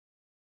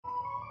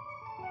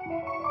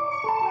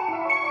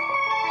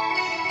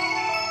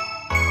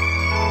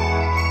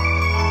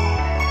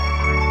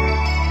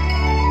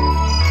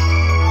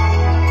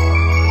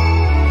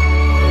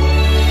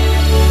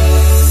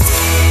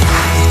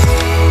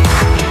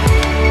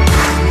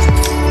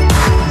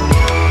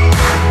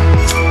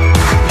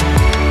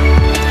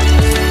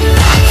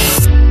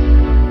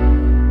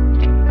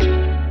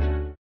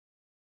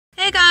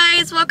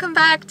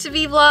back to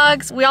Vee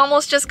Vlogs. We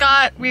almost just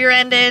got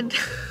rear-ended.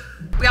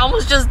 We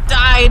almost just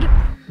died.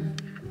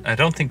 I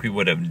don't think we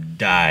would have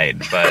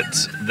died, but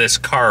this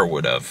car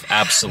would have,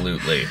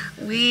 absolutely.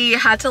 We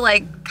had to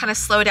like kind of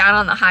slow down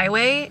on the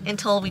highway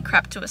until we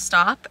crept to a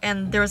stop,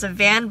 and there was a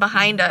van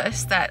behind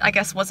us that I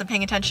guess wasn't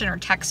paying attention or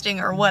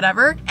texting or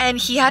whatever, and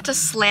he had to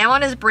slam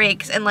on his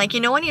brakes, and like, you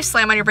know when you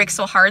slam on your brakes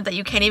so hard that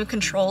you can't even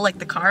control like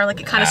the car,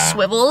 like it kind of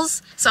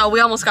swivels? So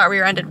we almost got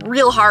rear-ended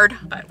real hard,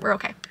 but we're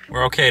okay.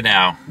 We're okay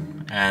now.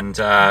 And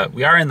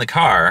we are in the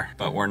car,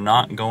 but we're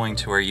not going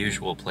to our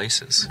usual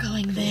places. We're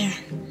going there.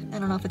 I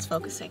don't know if it's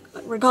focusing,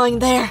 but we're going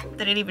there.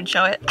 They didn't even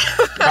show it.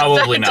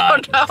 Probably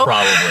not.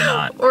 Probably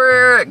not.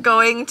 We're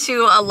going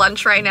to a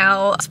lunch right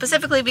now,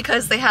 specifically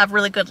because they have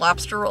really good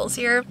lobster rolls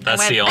here.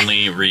 That's the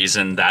only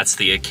reason, that's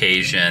the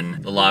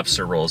occasion. The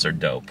lobster rolls are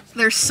dope.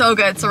 They're so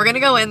good. So we're gonna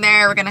go in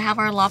there, we're gonna have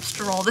our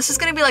lobster roll. This is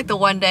gonna be like the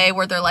one day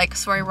where they're like,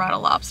 sorry, we're out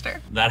of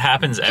lobster. That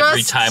happens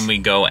every time we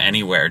go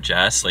anywhere,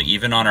 Jess. Like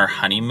even on our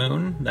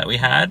honeymoon that we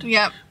had,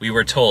 we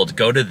were told,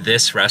 go to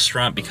this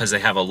restaurant because they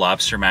have a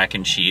lobster mac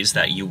and cheese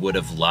that you would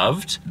have loved.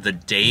 The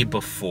day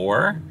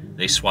before,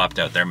 they swapped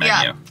out their menu.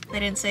 Yeah, they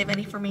didn't save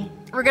any for me.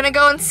 We're gonna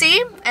go and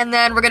see, and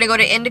then we're gonna go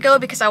to Indigo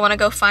because I wanna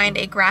go find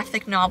a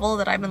graphic novel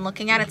that I've been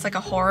looking at. It's like a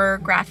horror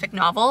graphic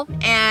novel.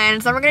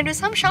 And then we're gonna do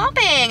some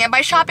shopping. And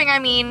by shopping, I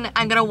mean,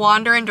 I'm gonna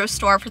wander into a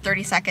store for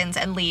 30 seconds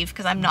and leave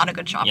because I'm not a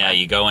good shopper. Yeah,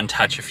 you go and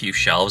touch a few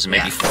shelves and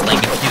maybe fling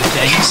a few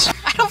things.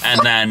 And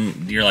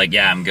then you're like,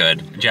 yeah, I'm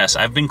good. Jess,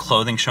 I've been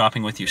clothing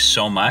shopping with you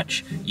so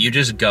much. You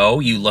just go,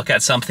 you look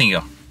at something, you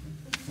go,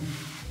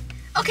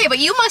 okay, but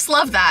you must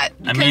love that.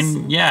 I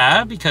mean,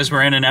 yeah, because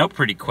we're in and out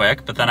pretty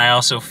quick, but then I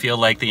also feel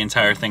like the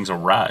entire thing's a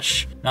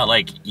rush. Not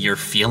like you're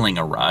feeling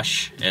a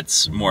rush.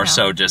 It's more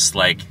so just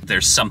like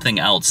there's something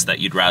else that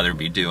you'd rather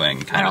be doing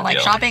kind of deal. I don't like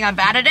shopping. I'm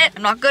bad at it.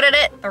 I'm not good at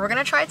it, but we're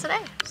gonna try it today.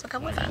 So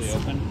come with us.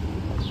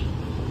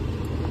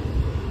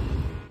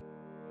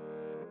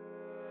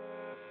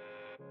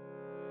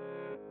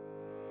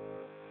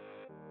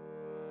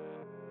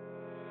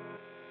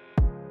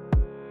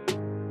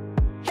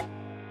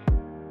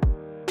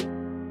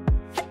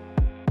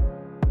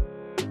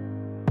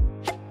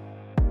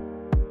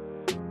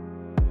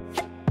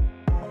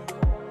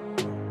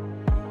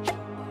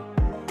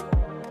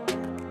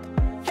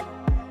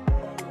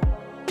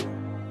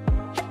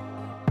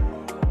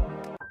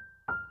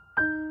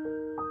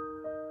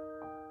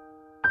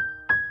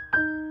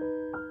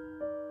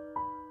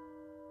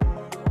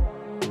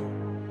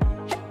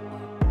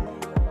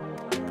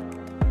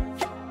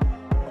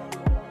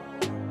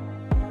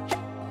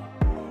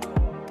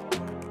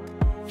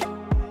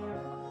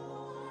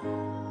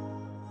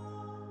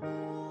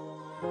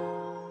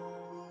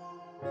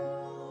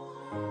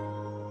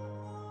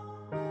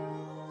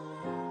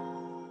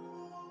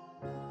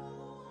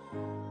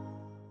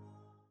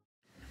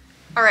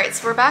 Alright,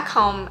 so we're back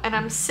home and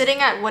I'm sitting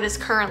at what is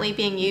currently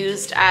being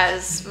used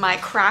as my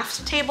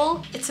craft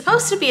table. It's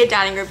supposed to be a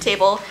dining room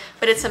table,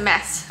 but it's a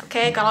mess,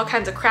 okay? I got all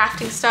kinds of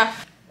crafting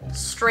stuff,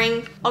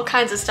 string, all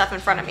kinds of stuff in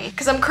front of me.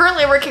 Because I'm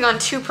currently working on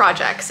 2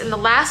 projects. In the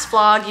last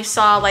vlog, you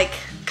saw like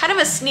kind of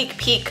a sneak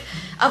peek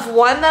of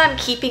one that I'm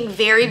keeping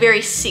very,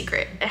 very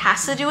secret. It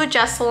has to do with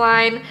Jessii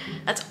line.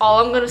 That's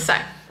all I'm gonna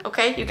say.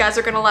 Okay, you guys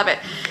are gonna love it.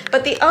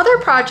 But the other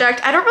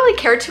project, I don't really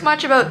care too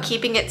much about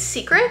keeping it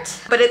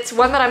secret, but it's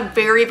one that I'm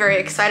very, very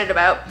excited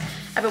about.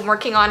 I've been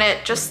working on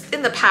it just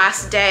in the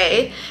past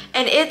day,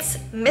 and it's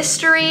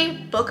mystery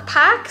book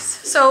packs.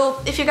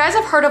 So if you guys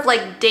have heard of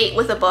like Date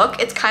with a Book,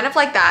 it's kind of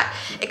like that,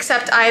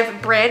 except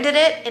I've branded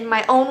it in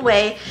my own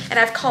way, and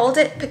I've called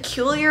it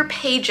Peculiar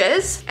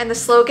Pages. And the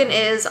slogan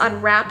is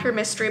unwrap your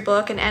mystery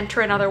book and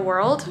enter another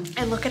world.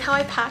 And look at how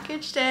I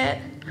packaged it.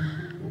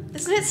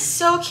 Isn't it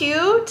so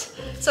cute?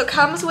 So it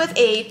comes with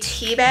a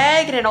tea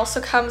bag and it also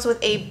comes with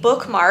a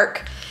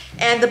bookmark.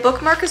 And the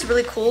bookmark is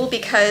really cool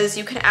because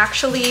you can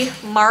actually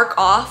mark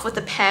off with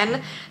a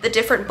pen the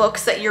different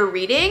books that you're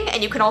reading,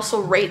 and you can also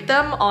rate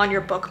them on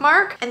your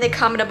bookmark. And they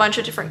come in a bunch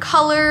of different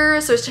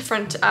colors. There's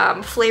different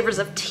flavors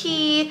of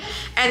tea.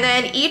 And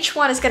then each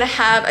one is gonna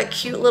have a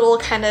cute little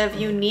kind of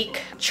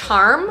unique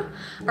charm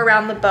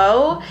around the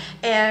bow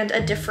and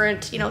a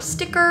different, you know,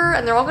 sticker,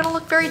 and they're all gonna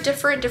look very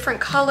different, different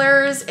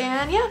colors.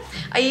 And yeah,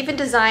 I even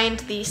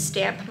designed the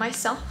stamp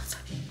myself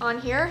on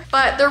here.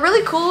 But they're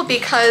really cool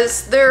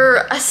because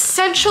they're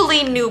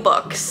essentially new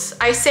books.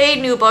 I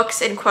say new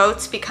books in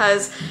quotes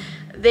because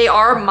they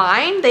are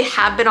mine. They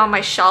have been on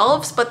my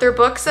shelves, but they're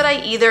books that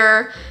I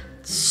either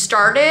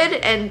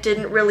started and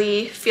didn't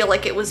really feel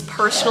like it was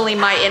personally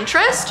my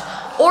interest,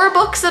 or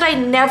books that I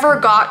never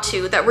got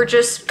to that were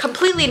just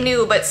completely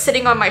new but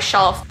sitting on my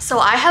shelf. So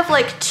I have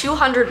like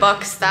 200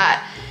 books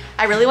that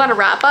I really want to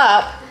wrap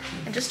up,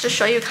 and just to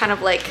show you kind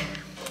of like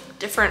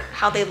different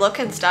how they look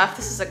and stuff.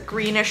 This is a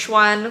greenish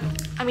one.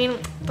 I mean,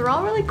 they're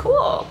all really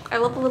cool. I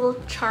love the little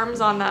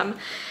charms on them.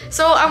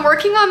 So I'm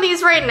working on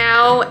these right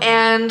now,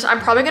 and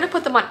I'm probably gonna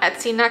put them on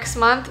Etsy next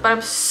month, but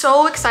I'm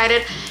so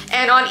excited.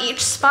 And on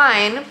each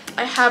spine,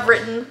 I have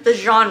written the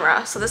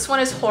genre. So this one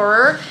is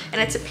horror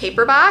and it's a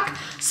paperback.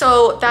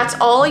 So that's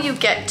all you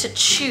get to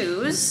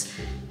choose.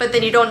 but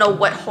then you don't know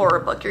what horror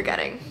book you're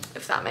getting,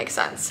 if that makes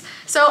sense.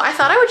 So I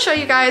thought I would show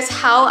you guys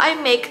how I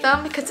make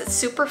them because it's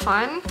super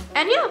fun.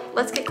 And yeah,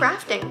 let's get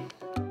crafting.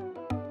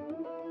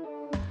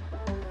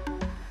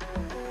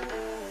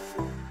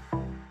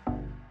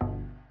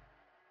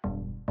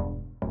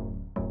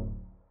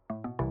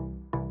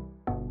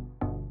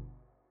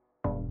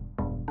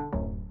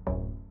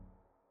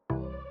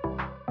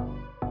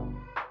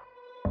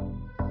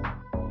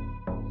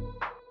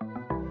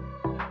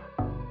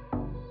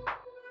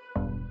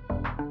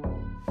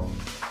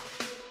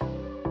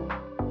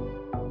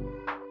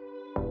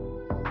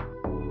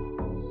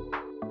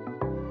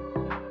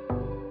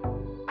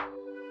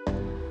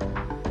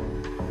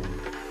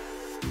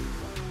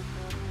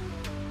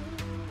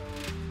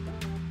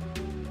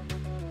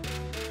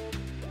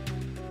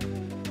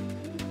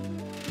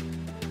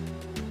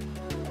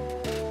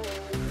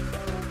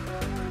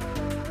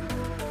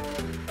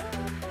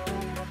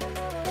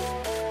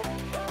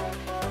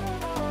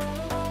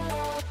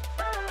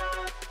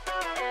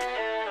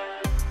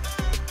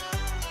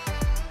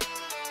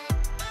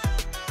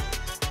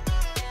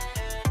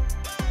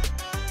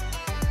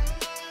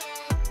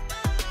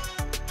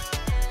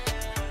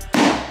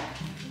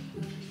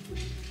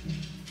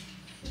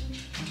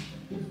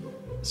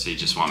 So you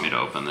just want me to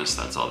open this?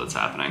 That's all that's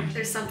happening?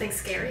 There's something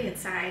scary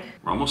inside.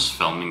 We're almost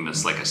filming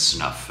this like a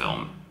snuff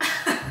film.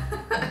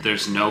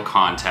 There's no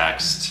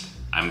context.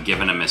 I'm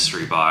given a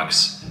mystery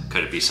box.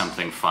 Could it be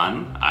something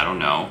fun? I don't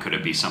know. Could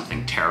it be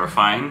something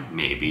terrifying?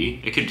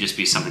 Maybe. It could just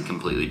be something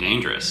completely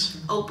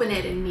dangerous. Open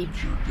it and meet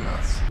your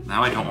death.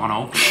 Now I don't want to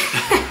open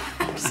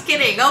it. Just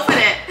kidding, open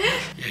it.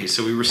 Okay,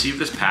 so we received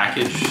this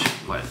package,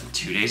 what,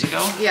 2 days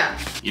ago? Yeah.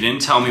 You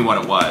didn't tell me what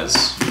it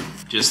was,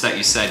 just that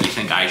you said you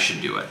think I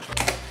should do it.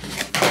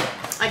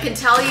 I can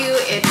tell you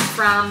it's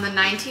from the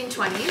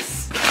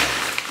 1920s.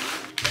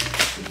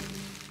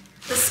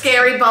 The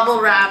scary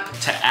bubble wrap.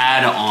 To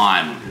add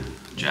on,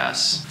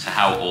 Jess, to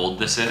how old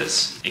this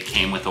is, it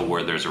came with a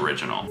Werther's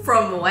original.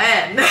 From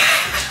when?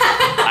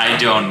 I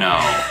don't know.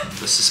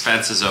 The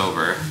suspense is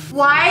over.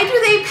 Why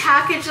do they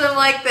package them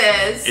like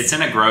this? It's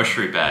in a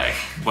grocery bag,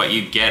 what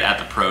you get at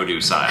the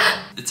produce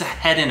aisle. It's a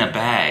head in a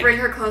bag. Bring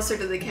her closer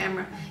to the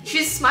camera.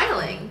 She's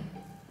smiling.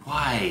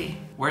 Why?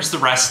 Where's the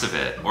rest of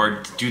it?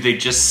 Or do they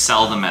just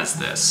sell them as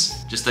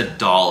this? Just a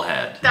doll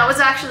head? That was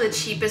actually the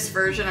cheapest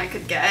version I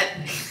could get.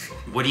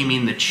 What do you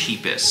mean the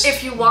cheapest?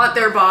 If you want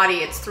their body,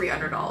 it's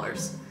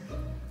 $300.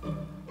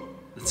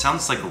 It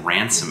sounds like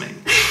ransoming.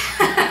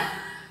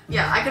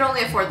 Yeah, I could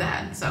only afford the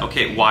head, so.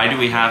 Okay, why do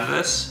we have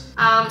this?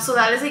 So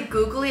that is a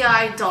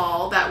googly-eyed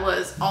doll that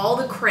was all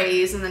the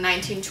craze in the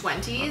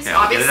 1920s. Okay,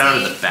 I'll get it out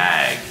of the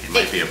bag. It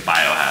might be a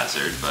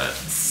biohazard, but...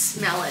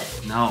 Smell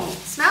it. No.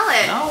 Smell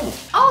it. No.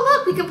 Oh,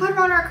 look, we can put it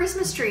on our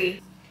Christmas tree.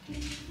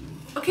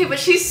 Okay, but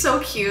she's so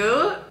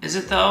cute. Is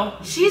it though?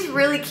 She's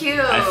really cute.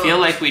 I feel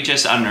like we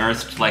just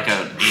unearthed like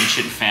an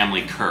ancient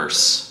family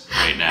curse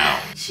right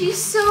now.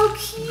 She's so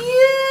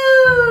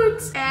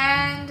cute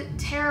and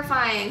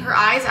terrifying. Her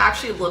eyes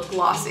actually look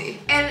glossy.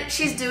 And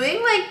she's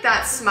doing like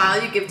that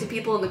smile you give to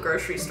people in the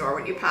grocery store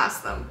when you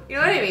pass them. You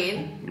know what I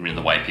mean? You mean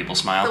the white people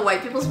smile? The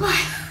white people smile.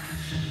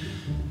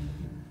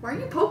 Why are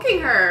you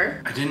poking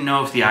her? I didn't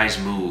know if the eyes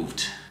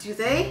moved. Do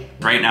they?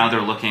 Right now they're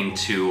looking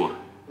to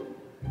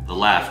the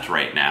left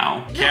right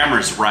now.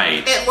 Camera's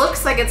right. It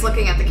looks like it's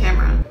looking at the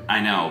camera. I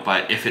know,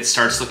 but if it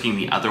starts looking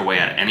the other way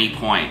at any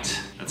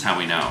point, that's how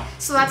we know.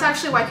 So that's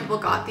actually why people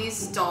got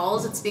these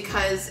dolls. It's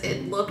because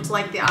it looked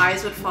like the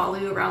eyes would follow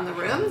you around the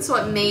room, so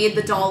it made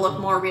the doll look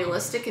more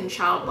realistic and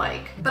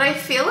childlike. But I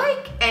feel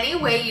like any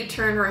way you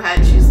turn her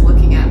head, she's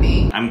looking at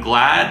me. I'm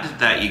glad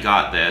that you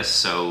got this,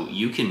 so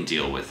you can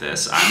deal with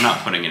this. I'm not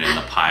putting it in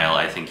the pile.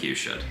 I think you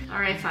should. All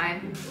right,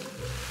 fine.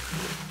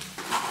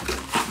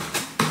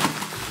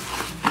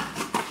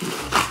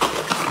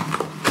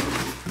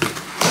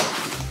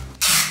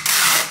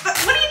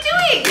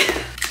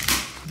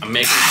 I'm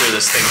making sure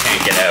this thing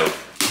can't get out.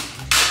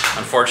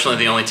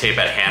 Unfortunately, the only tape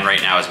at hand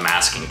right now is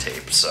masking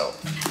tape, so.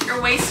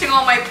 You're wasting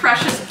all my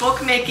precious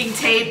bookmaking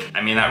tape.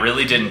 I mean, that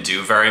really didn't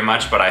do very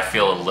much, but I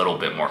feel a little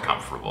bit more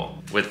comfortable.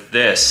 With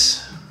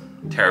this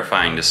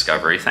terrifying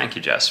discovery, thank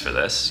you, Jess, for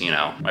this. You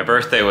know, my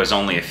birthday was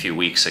only a few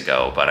weeks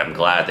ago, but I'm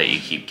glad that you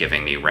keep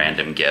giving me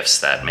random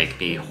gifts that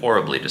make me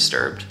horribly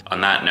disturbed.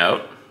 On that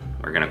note,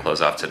 we're gonna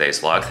close off today's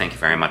vlog. Thank you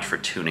very much for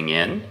tuning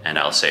in, and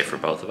I'll say for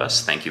both of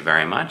us, thank you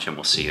very much, and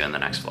we'll see you in the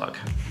next vlog.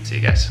 See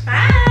you guys.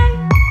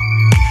 Bye.